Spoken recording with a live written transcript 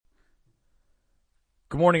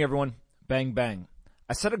Good morning, everyone. Bang, bang.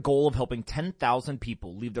 I set a goal of helping 10,000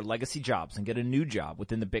 people leave their legacy jobs and get a new job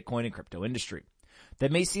within the Bitcoin and crypto industry.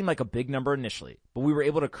 That may seem like a big number initially, but we were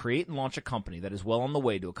able to create and launch a company that is well on the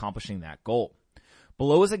way to accomplishing that goal.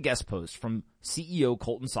 Below is a guest post from CEO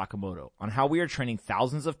Colton Sakamoto on how we are training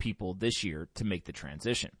thousands of people this year to make the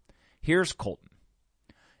transition. Here's Colton.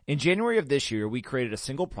 In January of this year, we created a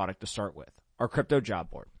single product to start with, our crypto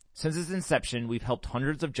job board. Since its inception, we've helped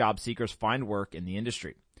hundreds of job seekers find work in the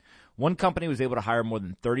industry. One company was able to hire more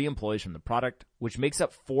than 30 employees from the product, which makes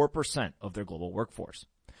up 4% of their global workforce.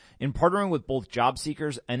 In partnering with both job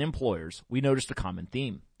seekers and employers, we noticed a common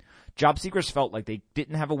theme. Job seekers felt like they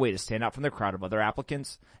didn't have a way to stand out from the crowd of other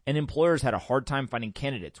applicants, and employers had a hard time finding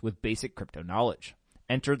candidates with basic crypto knowledge.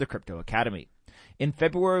 Enter the Crypto Academy. In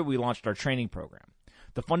February, we launched our training program,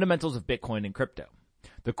 The Fundamentals of Bitcoin and Crypto.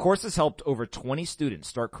 The course has helped over 20 students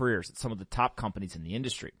start careers at some of the top companies in the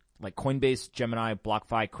industry, like Coinbase, Gemini,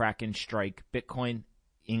 BlockFi, Kraken, Strike, Bitcoin,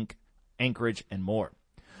 Inc., Anchorage, and more.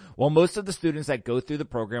 While most of the students that go through the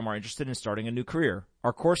program are interested in starting a new career,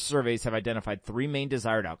 our course surveys have identified three main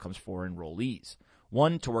desired outcomes for enrollees.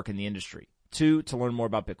 1, to work in the industry. 2, to learn more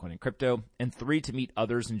about Bitcoin and crypto. And 3, to meet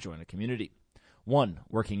others and join a community. 1,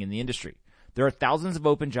 working in the industry. There are thousands of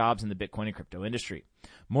open jobs in the Bitcoin and crypto industry.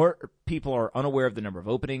 More people are unaware of the number of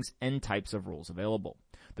openings and types of roles available.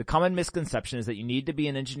 The common misconception is that you need to be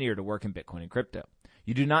an engineer to work in Bitcoin and crypto.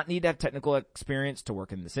 You do not need to have technical experience to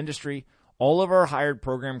work in this industry. All of our hired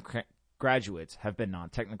program graduates have been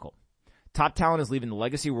non-technical. Top talent is leaving the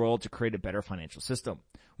legacy world to create a better financial system.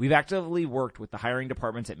 We've actively worked with the hiring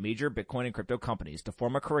departments at major Bitcoin and crypto companies to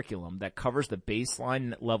form a curriculum that covers the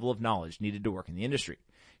baseline level of knowledge needed to work in the industry.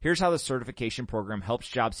 Here's how the certification program helps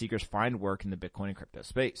job seekers find work in the Bitcoin and crypto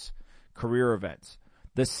space. Career events.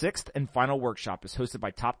 The 6th and final workshop is hosted by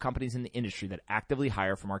top companies in the industry that actively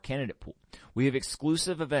hire from our candidate pool. We have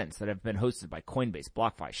exclusive events that have been hosted by Coinbase,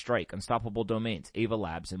 BlockFi, Strike, Unstoppable Domains, Ava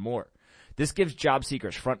Labs, and more. This gives job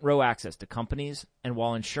seekers front row access to companies and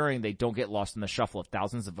while ensuring they don't get lost in the shuffle of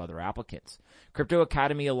thousands of other applicants. Crypto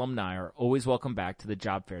Academy alumni are always welcome back to the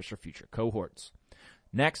job fairs for future cohorts.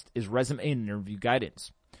 Next is resume and interview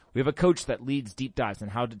guidance. We have a coach that leads deep dives on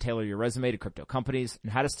how to tailor your resume to crypto companies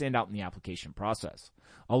and how to stand out in the application process.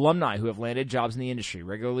 Alumni who have landed jobs in the industry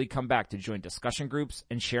regularly come back to join discussion groups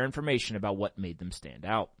and share information about what made them stand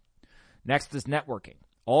out. Next is networking.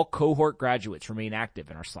 All cohort graduates remain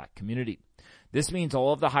active in our Slack community. This means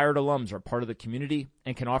all of the hired alums are part of the community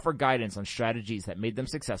and can offer guidance on strategies that made them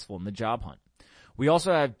successful in the job hunt. We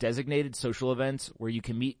also have designated social events where you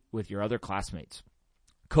can meet with your other classmates.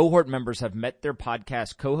 Cohort members have met their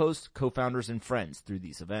podcast co-hosts, co-founders, and friends through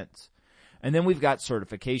these events. And then we've got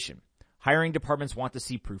certification. Hiring departments want to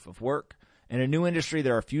see proof of work. In a new industry,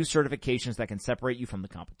 there are a few certifications that can separate you from the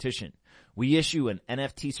competition. We issue an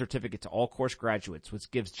NFT certificate to all course graduates, which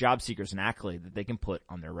gives job seekers an accolade that they can put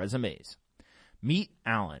on their resumes. Meet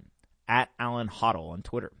Alan, at Alan Hoddle on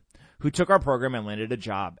Twitter, who took our program and landed a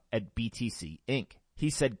job at BTC Inc. He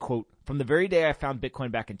said, quote, "From the very day I found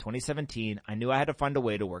Bitcoin back in 2017, I knew I had to find a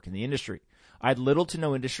way to work in the industry. I had little to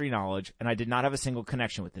no industry knowledge, and I did not have a single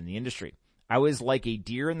connection within the industry. I was like a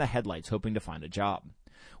deer in the headlights hoping to find a job.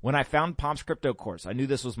 When I found Pomp's crypto course, I knew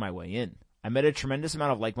this was my way in. I met a tremendous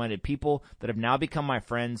amount of like-minded people that have now become my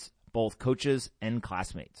friends, both coaches and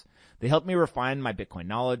classmates. They helped me refine my Bitcoin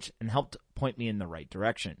knowledge and helped point me in the right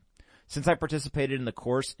direction. Since I participated in the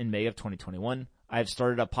course in May of 2021, I have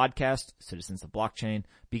started a podcast, Citizens of Blockchain,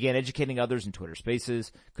 began educating others in Twitter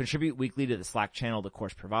Spaces, contribute weekly to the Slack channel the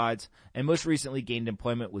course provides, and most recently gained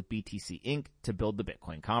employment with BTC Inc. to build the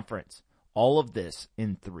Bitcoin conference. All of this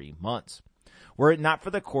in 3 months. Were it not for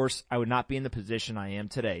the course, I would not be in the position I am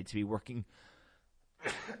today to be working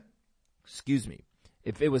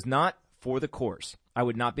If it was not for the course, I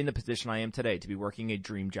would not be in the position I am today to be working a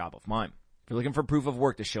dream job of mine. If you're looking for proof of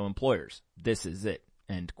work to show employers, this is it."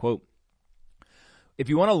 End quote. If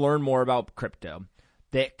you want to learn more about crypto,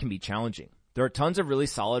 that can be challenging. There are tons of really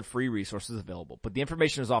solid free resources available, but the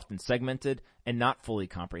information is often segmented and not fully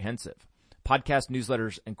comprehensive. Podcasts,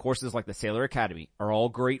 newsletters, and courses like the Sailor Academy are all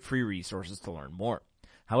great free resources to learn more.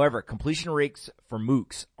 However, completion rates for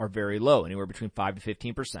MOOCs are very low, anywhere between 5 to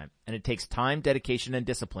 15%, and it takes time, dedication, and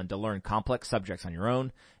discipline to learn complex subjects on your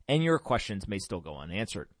own, and your questions may still go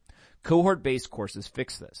unanswered. Cohort-based courses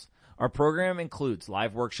fix this. Our program includes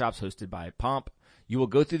live workshops hosted by Pomp. You will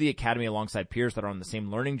go through the academy alongside peers that are on the same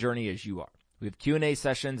learning journey as you are. We have Q&A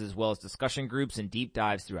sessions as well as discussion groups and deep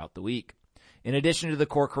dives throughout the week. In addition to the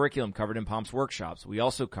core curriculum covered in Pomp's workshops, we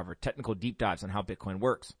also cover technical deep dives on how Bitcoin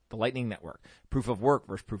works, the Lightning Network, proof of work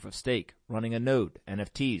versus proof of stake, running a node,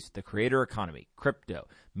 NFTs, the creator economy, crypto,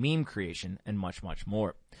 meme creation, and much, much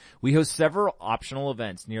more. We host several optional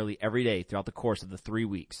events nearly every day throughout the course of the 3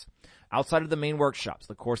 weeks. Outside of the main workshops,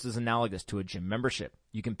 the course is analogous to a gym membership.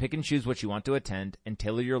 You can pick and choose what you want to attend and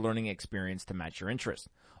tailor your learning experience to match your interests.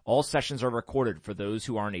 All sessions are recorded for those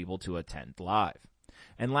who aren't able to attend live.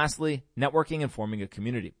 And lastly, networking and forming a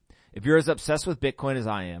community. If you're as obsessed with Bitcoin as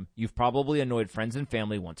I am, you've probably annoyed friends and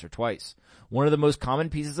family once or twice. One of the most common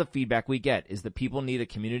pieces of feedback we get is that people need a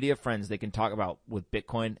community of friends they can talk about with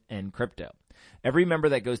Bitcoin and crypto. Every member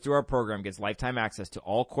that goes through our program gets lifetime access to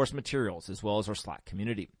all course materials as well as our Slack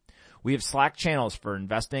community. We have Slack channels for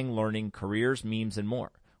investing, learning, careers, memes, and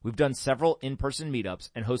more. We've done several in-person meetups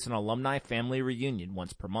and host an alumni family reunion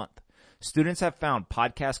once per month. Students have found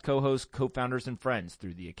podcast co-hosts, co-founders, and friends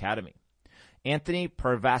through the Academy. Anthony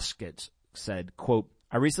Pervaskich said, quote,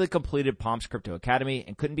 I recently completed Pomp's Crypto Academy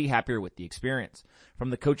and couldn't be happier with the experience.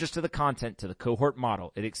 From the coaches to the content to the cohort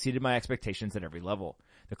model, it exceeded my expectations at every level.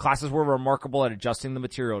 The classes were remarkable at adjusting the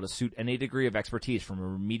material to suit any degree of expertise from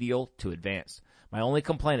remedial to advanced. My only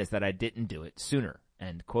complaint is that I didn't do it sooner,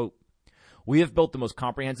 end quote. We have built the most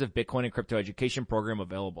comprehensive Bitcoin and crypto education program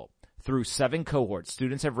available. Through 7 cohorts,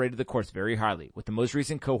 students have rated the course very highly, with the most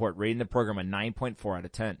recent cohort rating the program a 9.4 out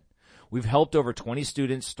of 10. We've helped over 20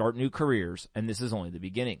 students start new careers, and this is only the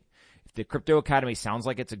beginning. If the Crypto Academy sounds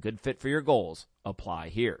like it's a good fit for your goals, apply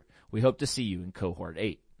here. We hope to see you in cohort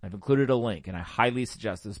 8. I've included a link, and I highly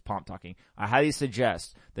suggest, this is Pomp talking, I highly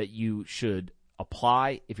suggest that you should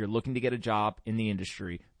apply if you're looking to get a job in the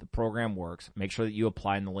industry. The program works. Make sure that you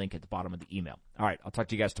apply in the link at the bottom of the email. All right, I'll talk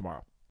to you guys tomorrow.